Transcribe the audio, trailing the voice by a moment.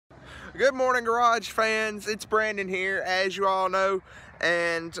Good morning, garage fans. It's Brandon here, as you all know,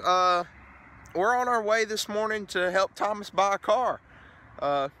 and we're on our way this morning to help Thomas buy a car.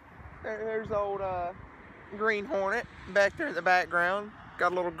 There's old green Hornet back there in the background.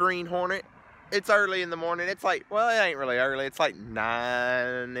 Got a little green Hornet. It's early in the morning. It's like, well, it ain't really early. It's like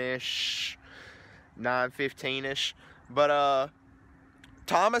 9-ish, 9:15-ish. But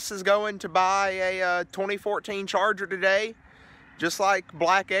Thomas is going to buy a 2014 Charger today, just like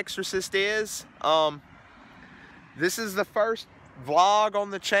Black Exorcist is. This is the first vlog on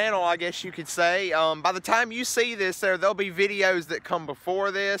the channel, I guess you could say. By the time you see this, there'll be videos that come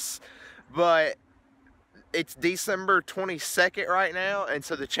before this, but it's December 22nd right now, and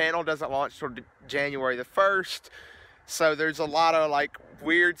so the channel doesn't launch till January the 1st. So there's a lot of like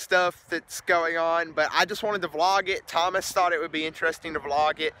weird stuff that's going on, but I just wanted to vlog it. Thomas thought it would be interesting to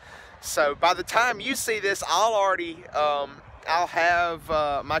vlog it. So by the time you see this, I'll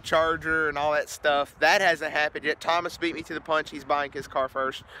have my Charger and all that stuff. That hasn't happened yet. Thomas beat me to the punch. He's buying his car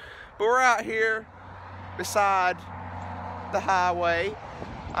first. But we're out here beside the highway.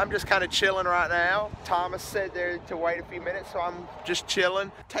 I'm just kind of chilling right now. Thomas said there to wait a few minutes, so I'm just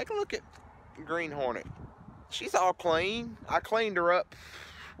chilling. Take a look at Green Hornet. She's all clean. I cleaned her up.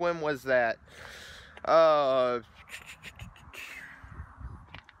 When was that?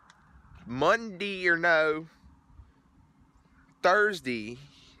 Monday or no, Thursday.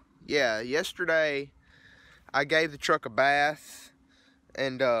 Yeah, yesterday I gave the truck a bath,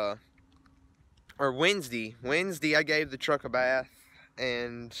 and or Wednesday I gave the truck a bath,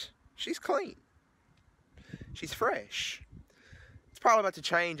 and she's clean. She's fresh. It's probably about to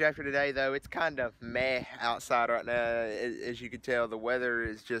change after today, though. It's kind of meh outside right now. As you can tell, the weather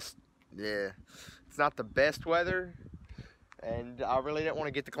is just, yeah, it's not the best weather, and I really didn't want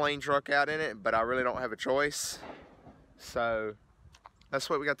to get the clean truck out in it, but I really don't have a choice. So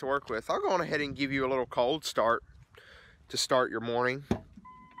that's what we got to work with. I'll go on ahead and give you a little cold start to start your morning.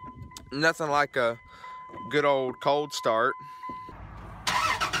 Nothing like a good old cold start.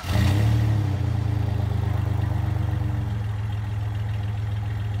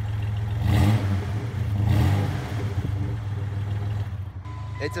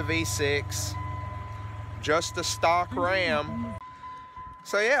 It's a V6, just a stock Ram.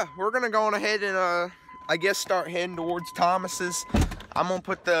 So yeah, we're gonna go on ahead and I guess start heading towards Thomas's. I'm gonna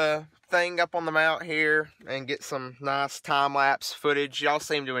put the thing up on the mount here and get some nice time-lapse footage. Y'all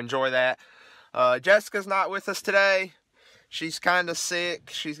seem to enjoy that. Jessica's not with us today. She's kind of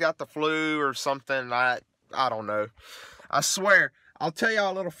sick. She's got the flu or something. I don't know. I swear, I'll tell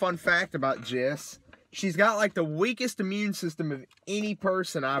y'all a little fun fact about Jess. She's got like the weakest immune system of any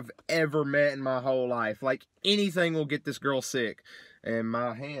person I've ever met in my whole life. Like anything will get this girl sick. And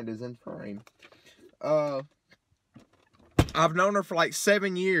my hand is in frame. I've known her for like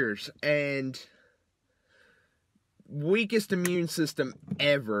 7 years, and weakest immune system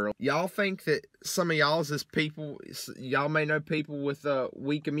ever. Y'all think that some of y'all's is people, y'all may know people with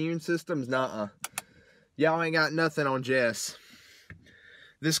weak immune systems? Nuh-uh. Y'all ain't got nothing on Jess.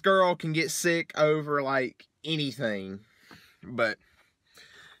 This girl can get sick over like anything. But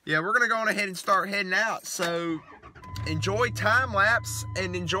yeah, we're gonna go on ahead and start heading out. So enjoy time lapse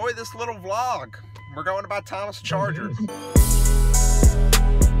and enjoy this little vlog. We're going to buy Thomas a Charger.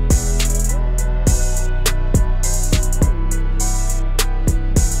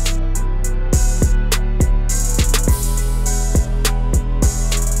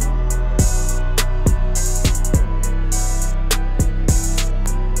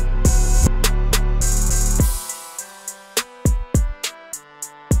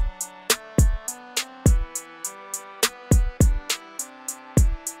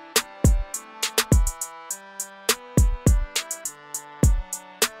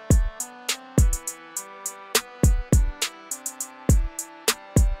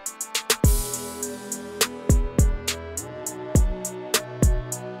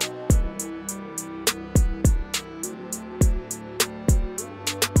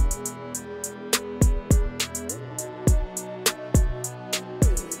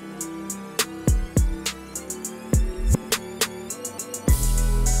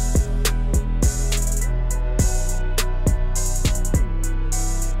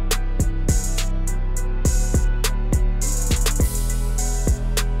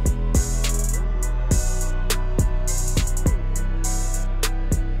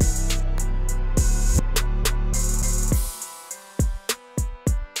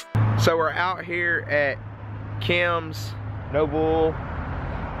 So we're out here at Kim's, No Bull,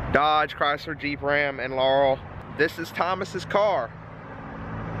 Dodge, Chrysler, Jeep, Ram, and Laurel. This is Thomas's car.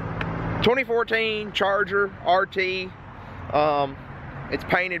 2014 Charger RT. It's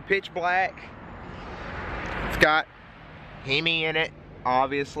painted pitch black. It's got Hemi in it,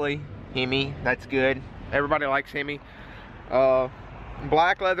 obviously. Hemi, that's good. Everybody likes Hemi.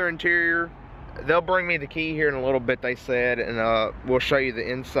 Black leather interior. They'll bring me the key here in a little bit, they said, and we'll show you the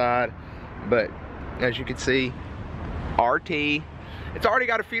inside. But as you can see, RT. It's already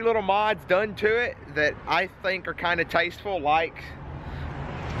got a few little mods done to it that I think are kind of tasteful, like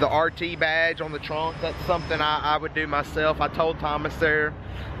the RT badge on the trunk. That's something I would do myself. I told Thomas there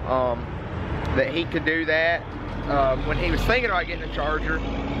that he could do that when he was thinking about getting a Charger.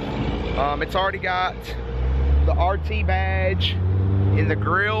 It's already got the RT badge in the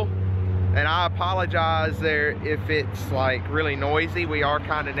grill, and I apologize there if it's like really noisy. We are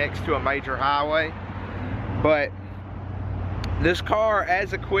kind of next to a major highway, but this car,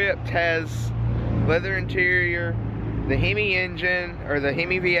 as equipped, has leather interior, the Hemi engine, or the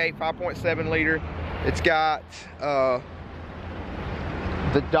Hemi V8 5.7 liter. It's got the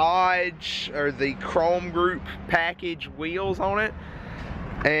Dodge, or the Chrome Group package wheels on it.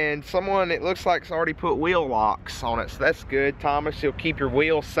 And someone, it looks like, has already put wheel locks on it, so that's good. Thomas, you'll keep your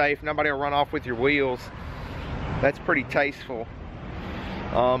wheels safe. Nobody will run off with your wheels. That's pretty tasteful.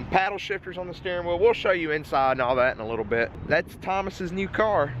 Paddle shifters on the steering wheel. We'll show you inside and all that in a little bit. That's Thomas's new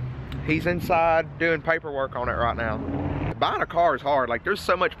car. He's inside doing paperwork on it right now. Buying a car is hard. Like, there's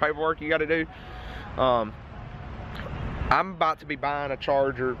so much paperwork you got to do. I'm about to be buying a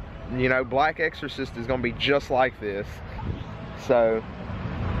Charger. You know, Black Exorcist is going to be just like this. So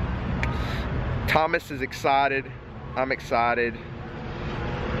Thomas is excited. I'm excited.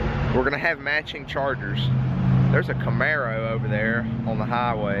 We're going to have matching Chargers. There's a Camaro over there on the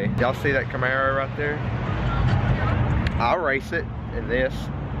highway. Y'all see that Camaro right there? I'll race it in this.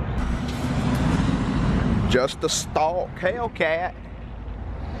 Just a stock Hellcat.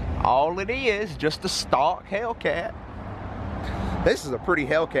 All it is, just a stock Hellcat. This is a pretty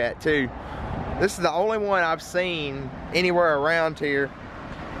Hellcat too. This is the only one I've seen anywhere around here.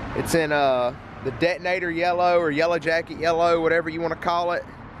 It's in the detonator yellow, or yellow jacket yellow, whatever you want to call it.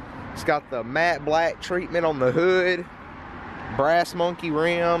 It's got the matte black treatment on the hood, brass monkey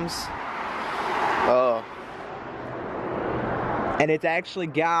rims, and it's actually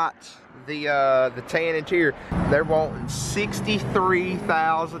got the tan interior. They're wanting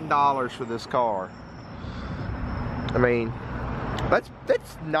 $63,000 for this car. I mean, that's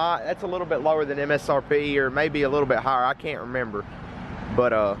a little bit lower than MSRP, or maybe a little bit higher. I can't remember,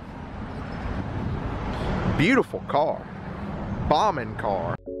 but beautiful car, bombing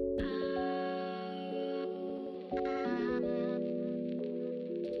car.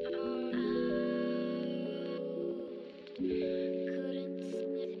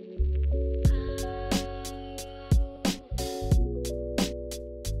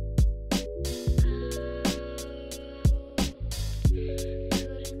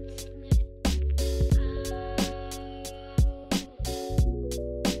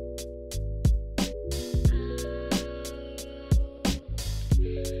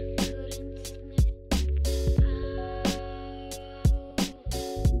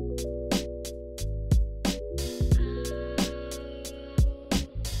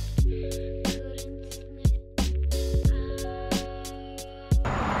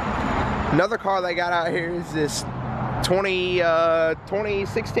 Another car they got out here is this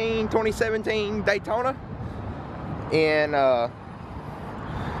 2016, 2017 Daytona in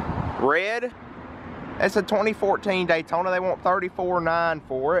red. It's a 2014 Daytona. They want $34,900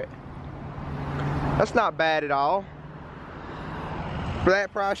 for it. That's not bad at all. For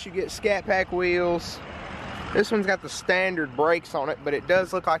that price, you get Scat Pack wheels. This one's got the standard brakes on it, but it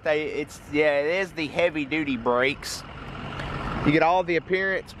does look like it is the heavy duty brakes. You get all the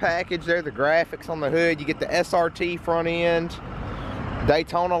appearance package there, the graphics on the hood. You get the SRT front end,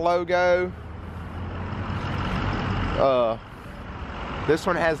 Daytona logo. This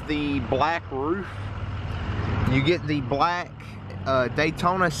one has the black roof. You get the black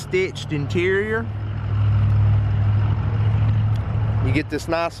Daytona stitched interior. You get this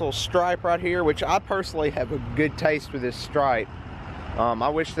nice little stripe right here, which I personally have a good taste with this stripe. I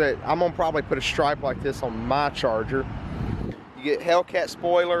wish that I'm gonna probably put a stripe like this on my Charger. You get Hellcat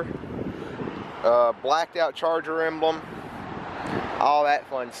spoiler, blacked out Charger emblem, all that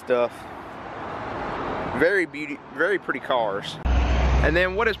fun stuff. Very pretty cars. And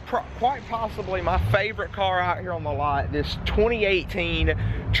then what is quite possibly my favorite car out here on the lot, this 2018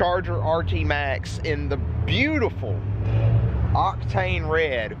 Charger RT Max in the beautiful octane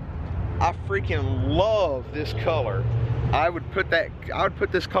red. I freaking love this color. I would put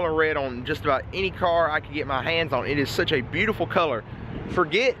this color red on just about any car I could get my hands on. It is such a beautiful color.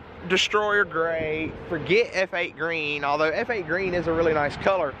 Forget Destroyer gray. Forget F8 green, although F8 green is a really nice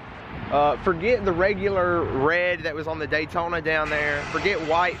color. Forget the regular red that was on the Daytona down there. Forget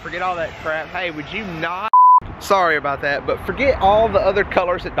white, forget all that crap. Hey, would you not? Sorry about that, but forget all the other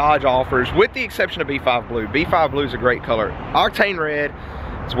colors that Dodge offers, with the exception of B5 Blue. B5 Blue is a great color. Octane red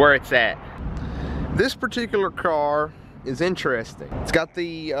is where it's at. This particular car is interesting. It's got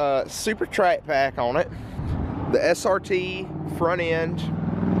the Super Track Pack on it, the SRT front end,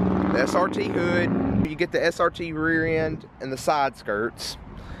 the SRT hood. You get the SRT rear end and the side skirts.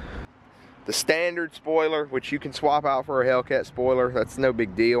 The standard spoiler, which you can swap out for a Hellcat spoiler. That's no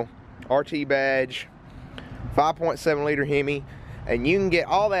big deal. RT badge, 5.7 liter Hemi, and you can get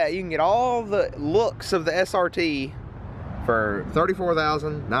all that. You can get all the looks of the SRT for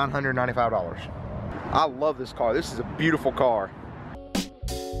 $34,995. I love this car. This is a beautiful car.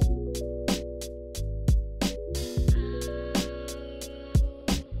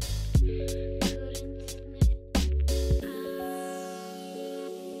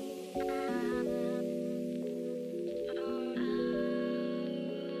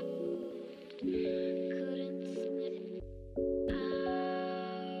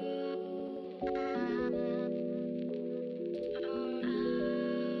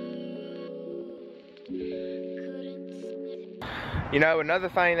 You know, another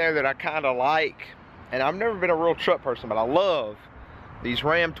thing there that I kind of like, and I've never been a real truck person, but I love these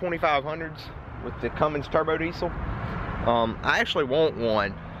Ram 2500s with the Cummins turbo diesel. I actually want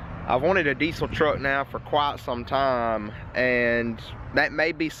one. I've wanted a diesel truck now for quite some time, and that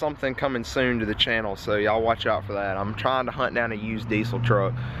may be something coming soon to the channel, so y'all watch out for that. I'm trying to hunt down a used diesel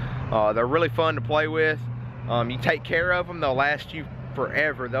truck. They're really fun to play with. You take care of them, they'll last you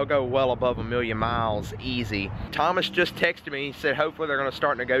forever. They'll go well above 1,000,000 miles easy. Thomas just texted me. He said hopefully they're going to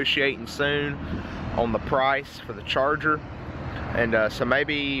start negotiating soon on the price for the Charger, and so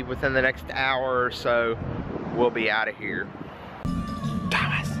maybe within the next hour or so we'll be out of here.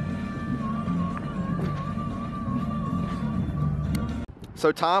 Thomas.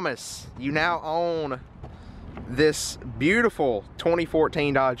 So Thomas, you now own this beautiful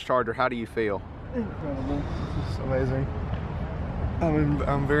 2014 Dodge Charger. How do you feel? Incredible. This is amazing.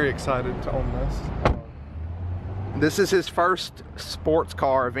 I'm very excited to own this. This is his first sports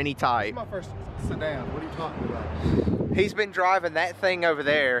car of any type. This is my first sedan. What are you talking about? He's been driving that thing over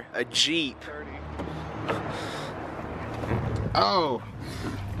there, a Jeep. 30. Oh.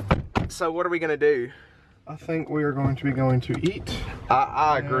 So what are we gonna do? I think we are going to be going to eat.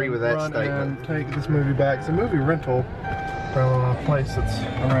 I agree with that statement. And take this movie back. It's a movie rental from a place that's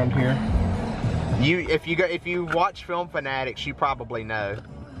around here. If you watch Film Fanatics, you probably know.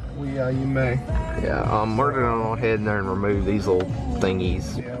 You may. Yeah, we're gonna go ahead in there and remove these little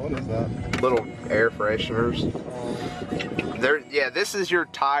thingies. Yeah, what is that? Little air fresheners. Yeah, this is your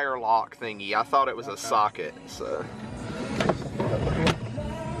tire lock thingy. I thought it was a socket, so.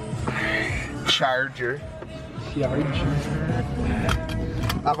 Charger.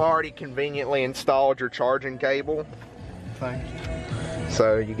 I've already conveniently installed your charging cable. Thank you.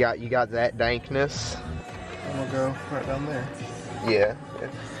 So you got that dankness. And we'll go right down there. Yeah.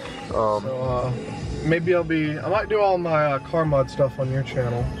 So maybe I might do all my car mod stuff on your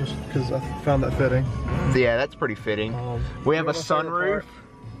channel, just because I found that fitting. Yeah, that's pretty fitting. We have a sunroof.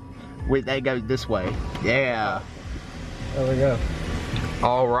 They go this way. Yeah. There we go.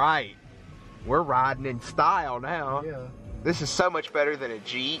 All right. We're riding in style now. Yeah. This is so much better than a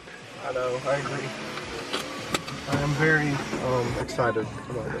Jeep. I know, I agree. I am very excited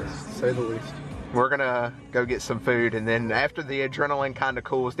about this, to say the least. We're gonna go get some food, and then after the adrenaline kind of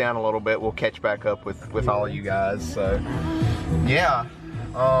cools down a little bit, we'll catch back up with all of you guys. So, yeah.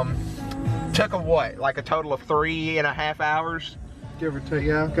 Took like a total of 3.5 hours? Give or take,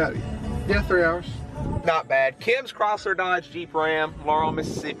 yeah, 3 hours. Not bad. Kim's Chrysler Dodge Jeep Ram, Laurel,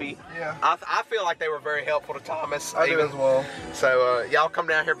 Mississippi. Yeah. I feel like they were very helpful to Thomas. I do as well. So y'all come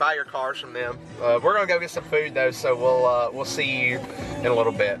down here, buy your cars from them. We're gonna go get some food though, so we'll see you in a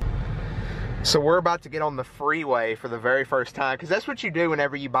little bit. So we're about to get on the freeway for the very first time, because that's what you do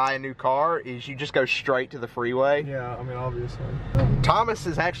whenever you buy a new car, is you just go straight to the freeway. Yeah, I mean, obviously. Thomas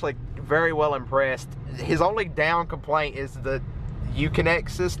is actually very well impressed. His only down complaint is the Uconnect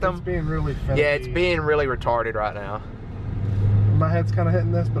system. It's being really finicky. Yeah, it's being really retarded right now. My head's kind of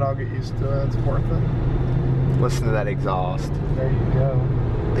hitting this, but I'll get used to it. It's worth it. Listen to that exhaust. There you go.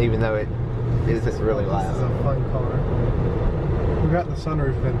 Even though it isn't really loud. This is a fun car. We got the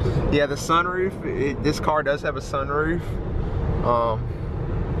sunroof vented. Yeah, the sunroof. This car does have a sunroof.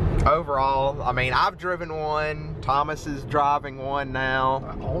 Overall, I mean, I've driven one. Thomas is driving one now.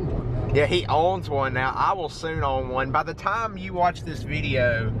 I own one now. Yeah, he owns one now. I will soon own one. By the time you watch this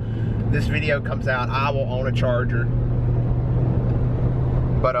video comes out, I will own a Charger.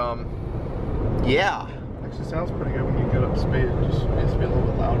 But yeah. Actually sounds pretty good when you get up speed. It just needs to be a little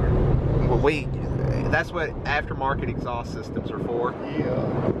bit louder. Well, that's what aftermarket exhaust systems are for. Yeah.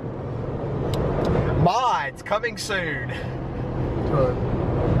 Mods coming soon.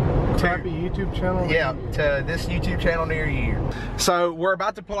 Crappy YouTube channel? Yeah, to this YouTube channel near you. So we're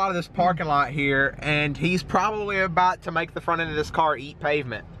about to pull out of this parking lot here, and he's probably about to make the front end of this car eat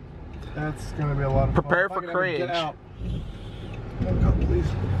pavement. That's gonna be a lot of fun. Prepare for cringe. Get out. Oh God, please.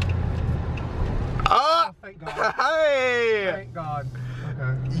 Oh, thank God. Hey! Thank God.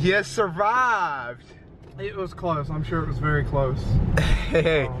 Okay. You survived. It was close. I'm sure it was very close.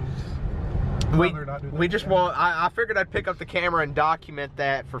 Hey. We just again. want, I figured I'd pick up the camera and document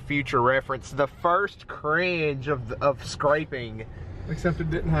that for future reference. The first cringe of scraping. Except it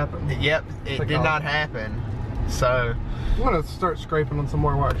didn't happen. Yep, it did not happen. So I'm gonna start scraping on some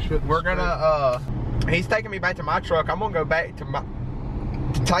more where I shouldn't. we're gonna, he's taking me back to my truck. I'm gonna go back to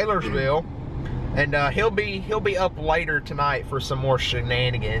Taylorsville. And he'll be up later tonight for some more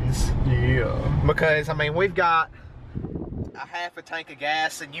shenanigans. Yeah. Because I mean we've got a half a tank of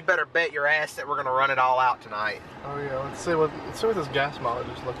gas, and you better bet your ass that we're gonna run it all out tonight. Oh yeah. Let's see what this gas mileage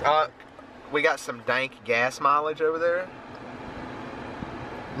is looking like. We got some dank gas mileage over there.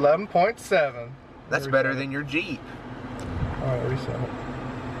 11.7. That's better than your Jeep. Alright, reset it.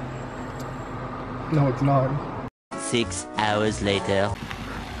 No, it's not. 6 hours later.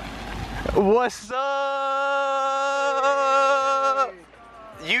 What's up?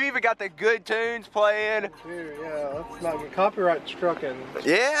 You even got the good tunes playing. Dude, yeah, let's not get copyright struck in.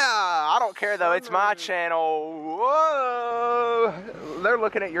 Yeah, I don't care though. It's my channel. Whoa! They're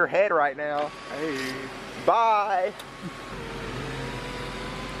looking at your head right now. Hey. Bye.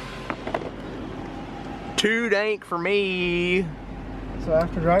 Too dank for me. So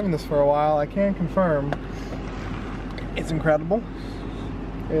after driving this for a while, I can confirm it's incredible.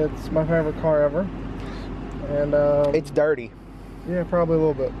 It's my favorite car ever. And It's dirty. yeah, probably a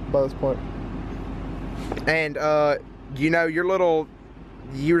little bit by this point. And you know, you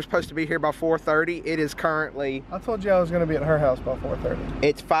were supposed to be here by 4:30. It is currently, I told you I was going to be at her house by 4:30.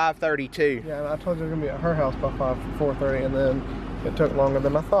 it's 5:32. Yeah, and I told you I was going to be at her house by 4:30, and then it took longer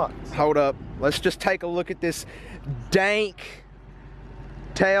than I thought. Hold up. Let's just take a look at this dank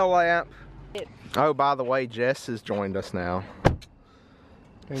tail lamp. Oh, by the way, Jess has joined us now.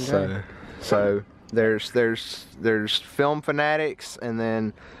 So there's Film Fanatics, and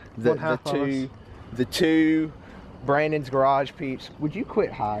then the two Brandon's Garage peeps. Would you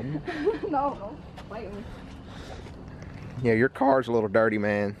quit hiding? No, fight me. Yeah, your car's a little dirty,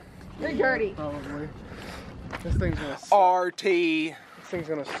 man. You're dirty. Probably. This thing's gonna suck. RT. This thing's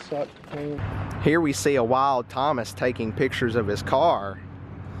gonna suck to clean. Here we see a wild Thomas taking pictures of his car.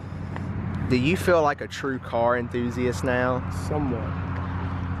 Do you feel like a true car enthusiast now? Somewhat.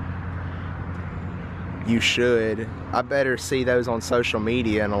 You should. I better see those on social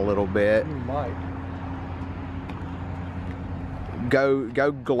media in a little bit. You might.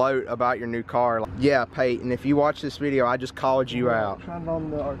 Go gloat about your new car. Yeah, Peyton, if you watch this video, I just called you out. Try it on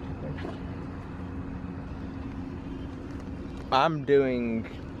the RT thing. I'm doing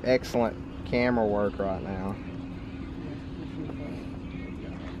excellent camera work right now.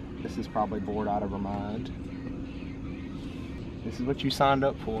 This is probably bored out of her mind. This is what you signed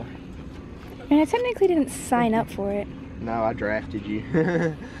up for. And I technically didn't sign up for it. No, I drafted you.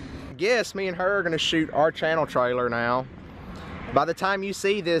 Yes, me and her are gonna shoot our channel trailer now. By the time you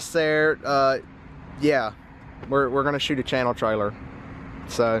see this there, yeah, we're gonna shoot a channel trailer.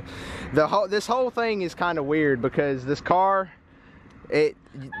 So this whole thing is kind of weird because this car,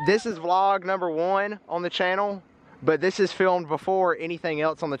 this is vlog number 1 on the channel, but this is filmed before anything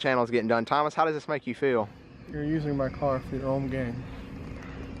else on the channel is getting done. Thomas, how does this make you feel? You're using my car for your own gain.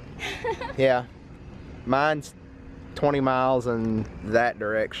 Yeah, mine's 20 miles in that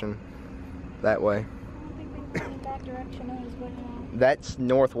direction, that way. I don't think we can go that direction as well. That's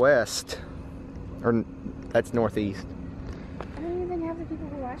northwest, or that's northeast. I don't even have the people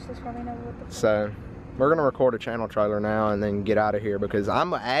who watch this probably know what the So we're gonna record a channel trailer now and then get out of here because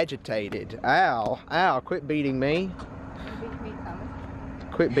I'm agitated. Ow, quit beating me.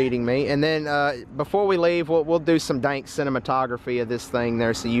 Quit beating me. And then before we leave, we'll do some dank cinematography of this thing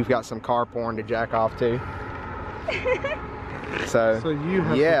there, so you've got some car porn to jack off to. So you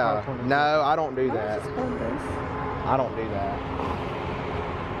have yeah, some car porn to no, I don't do that. Just hold this. I don't do that.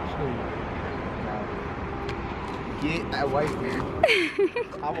 No. Get away from me.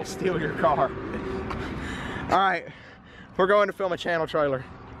 I will steal your car. All right, we're going to film a channel trailer.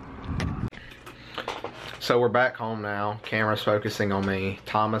 So we're back home now. Camera's focusing on me.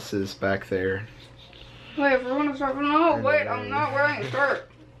 Thomas is back there. Wait, if we're gonna start. No, wait, I'm not wearing a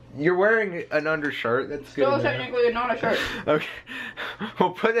shirt. You're wearing an undershirt. That's good. Still technically not a shirt. Okay.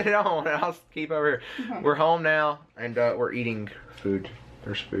 We'll put it on and I'll keep over here. We're home now and we're eating food.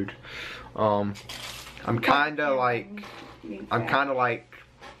 There's food. I'm kind of like,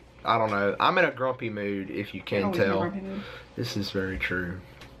 I don't know. I'm in a grumpy mood, if you can tell. This is very true.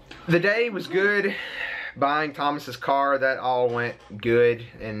 The day was good. Buying Thomas's car, that all went good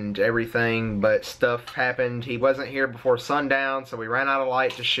and everything, but stuff happened. He wasn't here before sundown, so we ran out of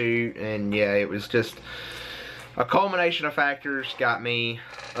light to shoot, and yeah, it was just a culmination of factors got me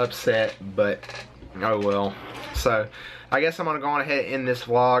upset, but oh well. So I guess I'm gonna go on ahead and end this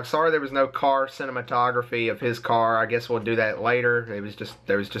vlog. Sorry there was no car cinematography of his car. I guess we'll do that later.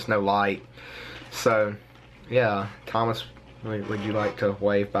 There was just no light. So yeah, Thomas, would you like to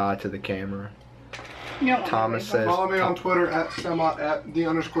wave bye to the camera? Thomas says. Follow me on Twitter at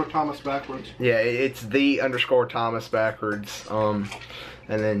 @the_Thomas backwards. Yeah, it's _Thomas backwards. And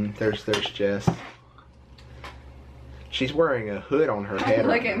then there's Jess. She's wearing a hood on her head.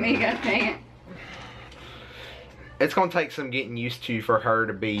 Look at me, god dang it. It's gonna take some getting used to for her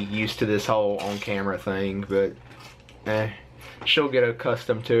to be used to this whole on-camera thing, but she'll get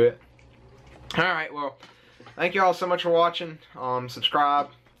accustomed to it. All right, well, thank you all so much for watching.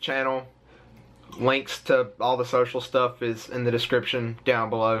 Subscribe channel. Links to all the social stuff is in the description down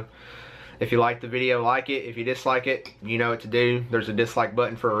below. If you like the video, like it. If you dislike it, you know what to do. There's a dislike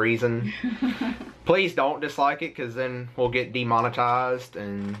button for a reason. Please don't dislike it, because then we'll get demonetized,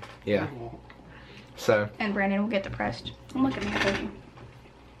 and yeah. So. And Brandon will get depressed. Look at me, I told you.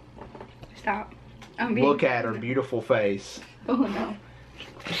 Stop. Look at her beautiful face. Oh no.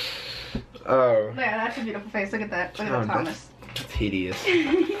 Oh. Yeah, that's a beautiful face. Look at that. Look at that, Thomas. That's hideous.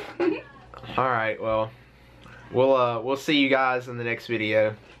 Alright, well, we'll see you guys in the next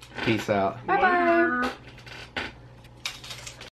video. Peace out. Bye-bye.